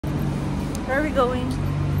Where are we going?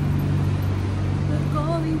 We're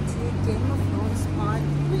going to Game of Thrones Part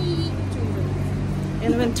 3 tour.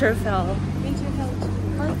 In Winterfell. Winterfell tour.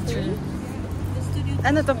 Part 3. The studio.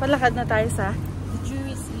 Ano to? Palakad na tayo sa? The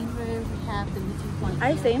jury scene where we have the meeting point.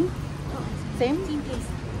 Ay, same? Oh, Same? same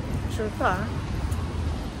place. Sure pa.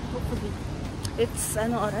 Hopefully. It's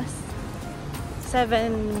ano oras?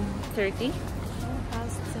 7:30?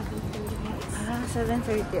 Past 7:30. Ah,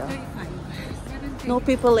 7:30 oh. 35. 7:30. No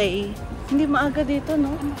people eh. Hindi maaga dito,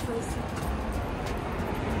 no? I'm afraid so.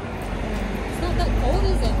 It's not that cold,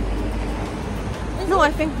 is it? No,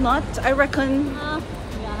 I think not. I reckon. Yeah.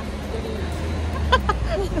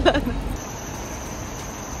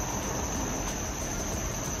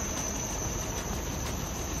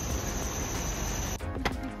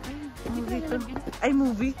 Dito. Ay,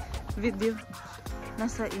 movie. Video.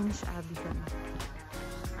 Nasa Inch Abbey ka na.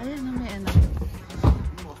 Ayan na, may ano.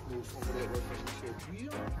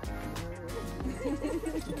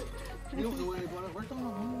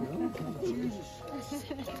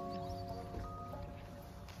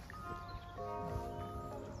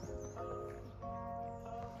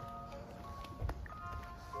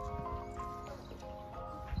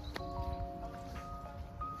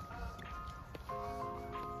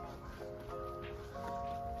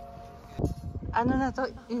 Ano na to?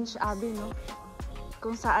 Inch Abbey, no?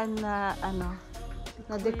 Kung saan na, ano,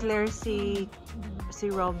 na-declare si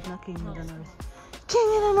Rob na King in the North. King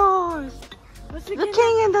in the North! The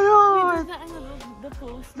King in the North!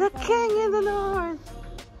 The King in the North!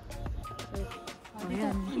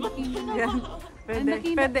 Ayan. Ayan. Pwede.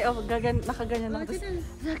 Pwede. Oh, nakaganyan ako.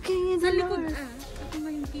 The King in the North! Ako nga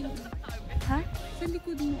yung king. Ha? Sa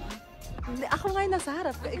likod mo Hindi, ako nga yung nasa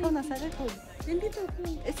harap. Ikaw nasa likod. Nandito ako.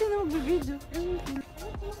 Eh, sino mag-video?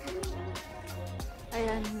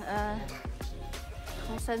 Ayan,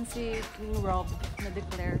 kung saan si King Rob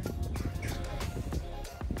na-declare.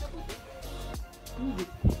 Hindi.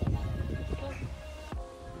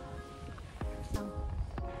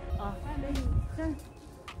 Oh. Saan?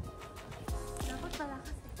 Dapat pala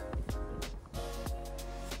kasi.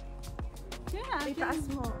 Yeah, Itaas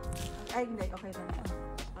mo. Ay, hindi. Okay lang.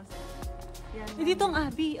 Yan. dito ang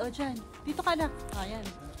Abby. O, dyan. Dito ka na. Ayan.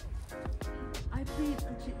 I plead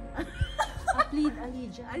I plead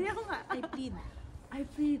allegiance. Ayaw nga. I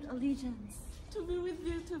plead allegiance. To be with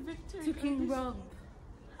you to victory. To King Rob.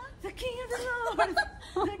 The King of the North!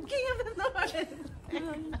 The King of the North!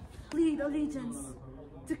 Plead allegiance.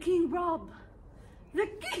 To King Rob! The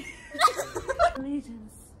King!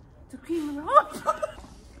 Allegiance. To King Rob!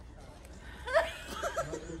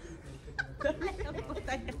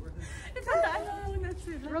 Itandaan mo muna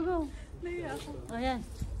sila. Rogo. Naiya ako. Ayan.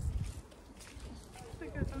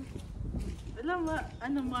 Teka lang. Alam mo,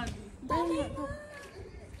 ano man. Dahil na to.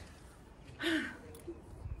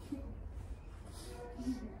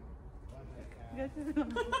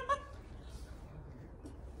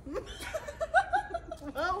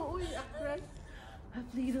 Wow, uy, actress. I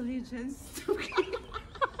plead allegiance to King.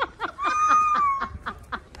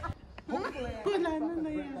 Wala na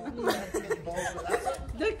yan.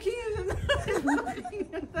 The King of the North.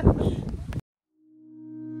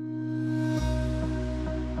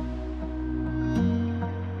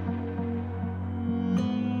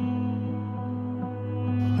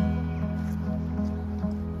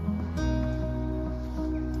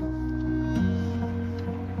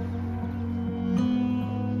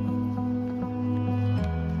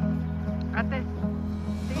 Ate,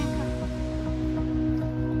 tingin ka.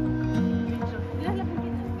 Video. Nilalapag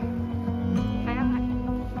kita. Kaya nga.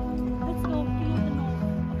 Let's go. King of the North.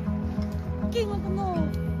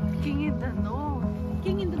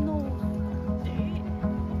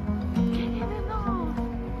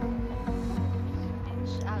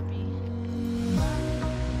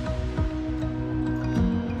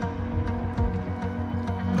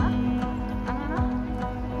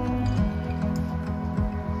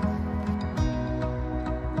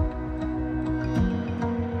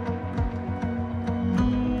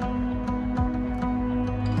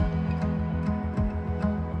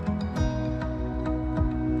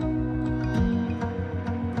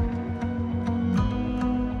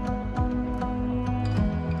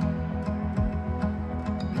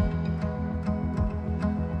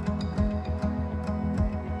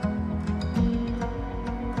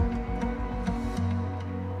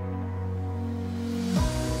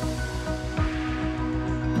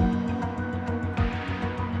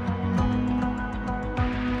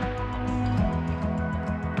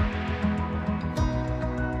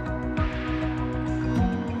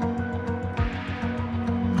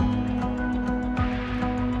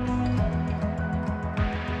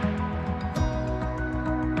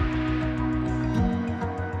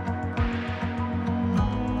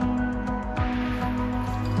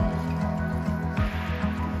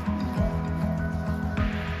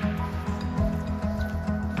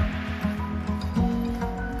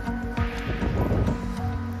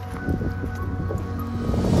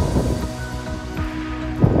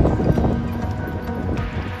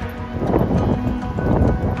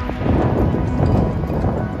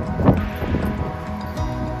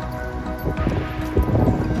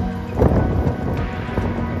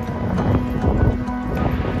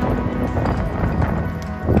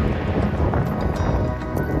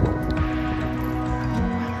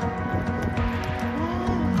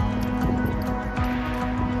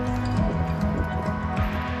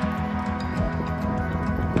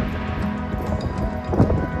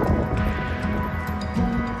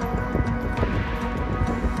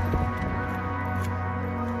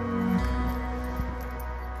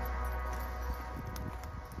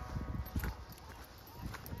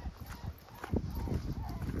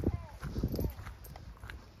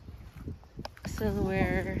 castle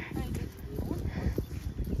where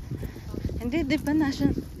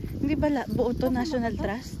hindi ba buo to National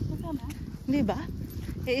Trust? Hindi ba?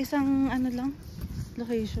 Isang ano lang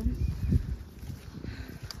location.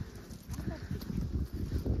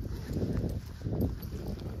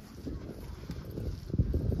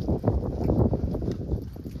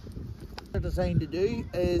 Designed to do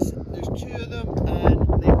is there's two of them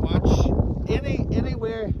and they watch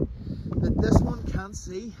anywhere that this one can't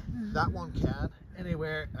see, that one can,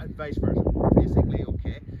 anywhere and vice versa. Basically,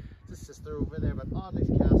 okay. It's a sister over there, but on this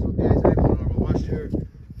castle, guys, I'm a normal watcher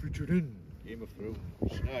featured in Game of Thrones.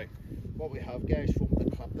 Now, what we have, guys, from the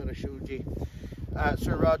clip that I showed you,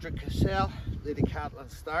 Sir Roger Cassell, Lady Catelyn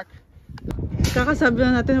Stark. Kakasabi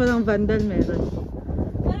na natin walang vandal meron.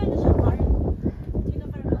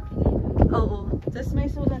 Oo. Tapos may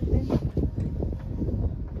sulat din.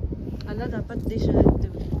 Ala, dapat they shouldn't do.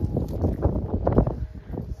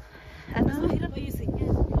 Ano? Mahirap ayusin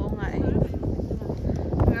yan. Oo nga eh.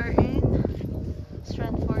 We are in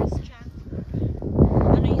Strandford.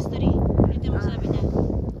 Ano yung history? Ito mo sabi niya.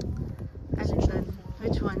 Ano dyan?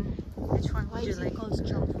 Which one? Which one Why would you is it like? called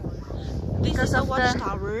Strandford? This Because is a of the-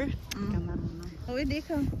 watchtower. Oh, hindi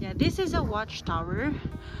ka. Yeah, this is a watchtower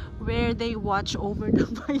where they watch over the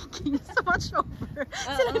Vikings. Watch over.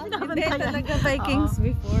 Sila Hindi binabantayan. talaga Vikings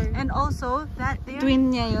before. And also that there,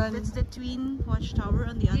 Twin niya yun. that's the twin watchtower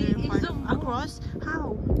on the other part zoom mo. across.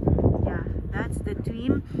 How? Yeah, that's the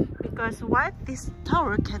twin because what this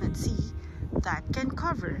tower cannot see, that can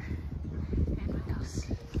cover. And what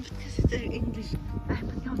else? Kasi ito yung English. Ay,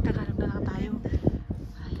 ba't yung Tagalog na lang tayo?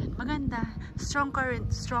 Ayan, maganda. Strong current,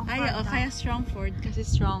 strong Ay, current. kaya Strongford kasi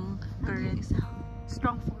strong current.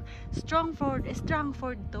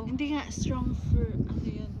 Strongford to. Hindi nga Strongford. Ano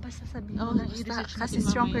yun? Basta sabihin mo Oo, na basta, i-research kasi natin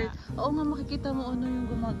strong mamaya. current. Oo nga, makikita mo ano yung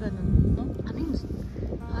gumaganon. No? Ano yun?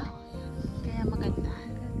 Ha? Kaya maganda.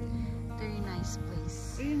 Very nice place.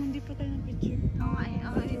 Ayun, hindi pa tayo ng picture. Oo, ay,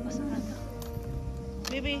 basta maganda.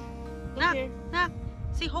 Baby, look Nak! here. Nak!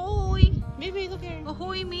 Si Hoy! Baby, look here.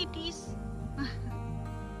 Ahoy, mateys!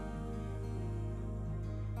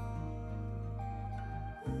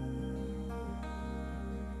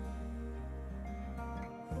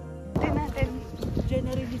 Hindi natin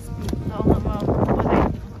generally speak. Oo nga, mga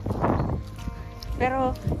polite. Pero,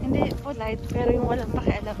 hindi polite, pero yung walang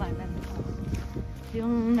pakialamanan.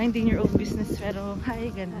 Yung 19-year-old business, pero hi,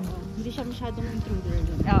 ganun. Hindi siya masyadong intruder.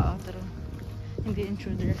 Oo, true. Hindi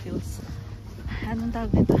intruder feels. Anong tawag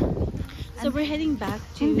nito? So we're heading back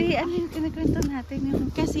to... Hindi, ano yung kinikwento natin yung...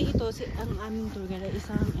 Kasi ito, ang aming tour guide,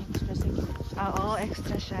 isang extra security. Oo,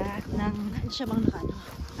 extra siya. Hindi siya bang nakano?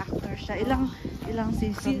 Actor siya. Ilang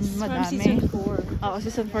season, From madami. season 4. Oo,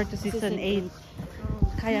 season 4 to season 8.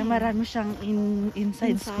 Kaya marami siyang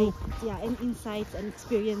inside scoop. Yeah, and insights and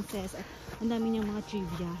experiences. At ang dami niyang mga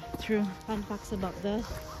trivia. True. Fun facts about the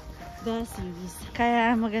series.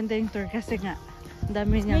 Kaya maganda yung tour kasi nga, ang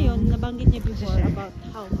dami niyang... Ngayon, nabanggit niya before Share. about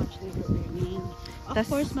how much they were earning. Of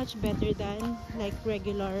course, much better than like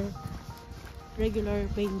regular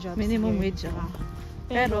paying jobs. Minimum here. wage, Yeah.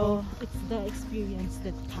 Pero- Pero, it's the experience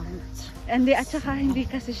that counts. Hindi, at saka hindi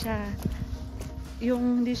kasi siya,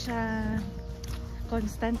 hindi siya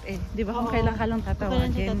constant eh. Di ba? Kung Oo. kailan ka lang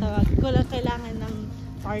tatawagin. Kung lang kailangan ng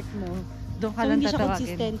part mo. Doon ka So, lang hindi siya tatawagin.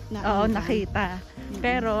 consistent na Oo, income. nakita.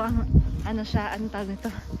 Pero, ano siya, ano tawag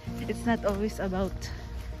nito? It's not always about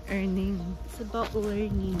earning. It's about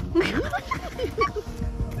learning.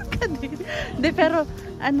 Hindi, pero,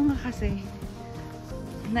 ano nga kasi,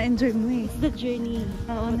 na-enjoy mo eh. It's the journey.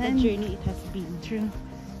 Oo, What the journey it has been. True.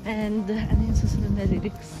 And, ano yung susunod na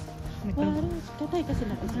lyrics? Katay kasi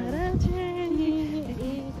na kasi. What a journey.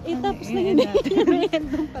 Tapos na yun eh.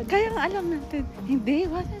 Kaya nga alam natin, hindi,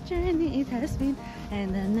 what a journey it has been. And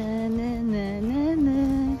na na na na na na.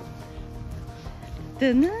 Na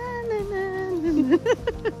na na na na.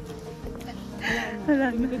 Wala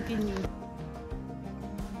na. Continue.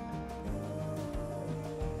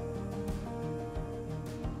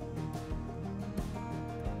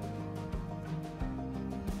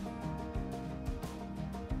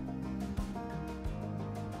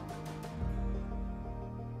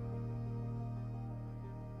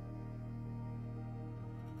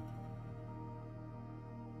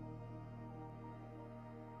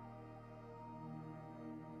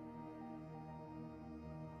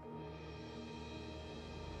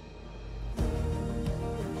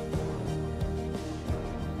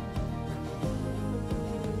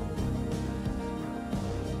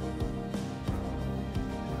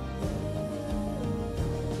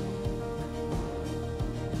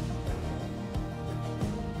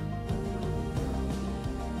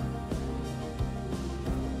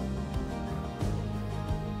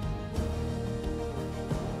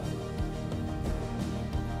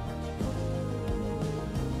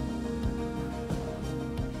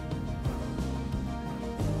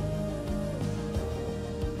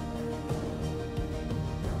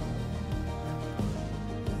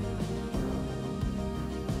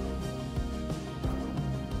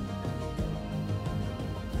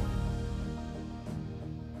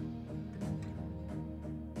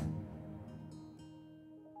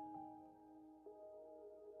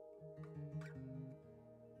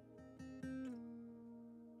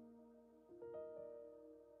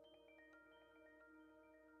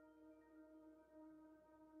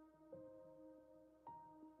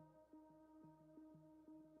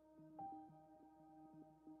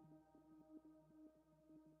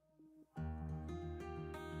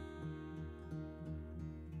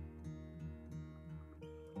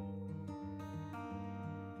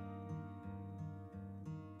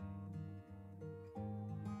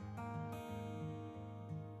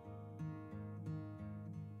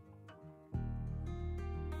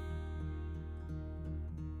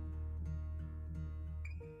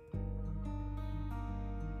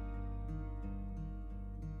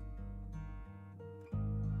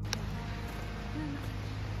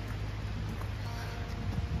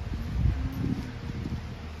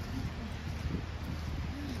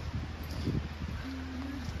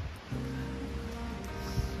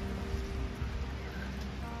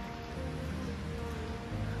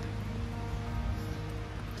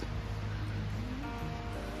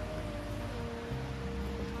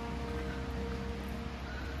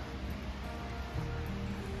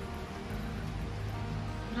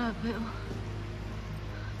 Grabe oh.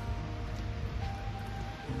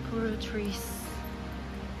 Puro trees.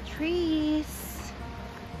 Trees!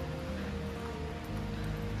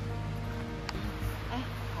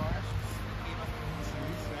 Forests came up with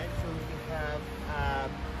trees, right? So we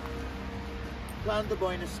have Plan de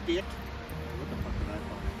Boyne Estate. What the fuck did I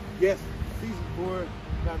call it? Yes, season 4,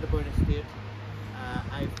 Plan de Boyne Estate.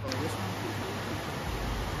 I've this one.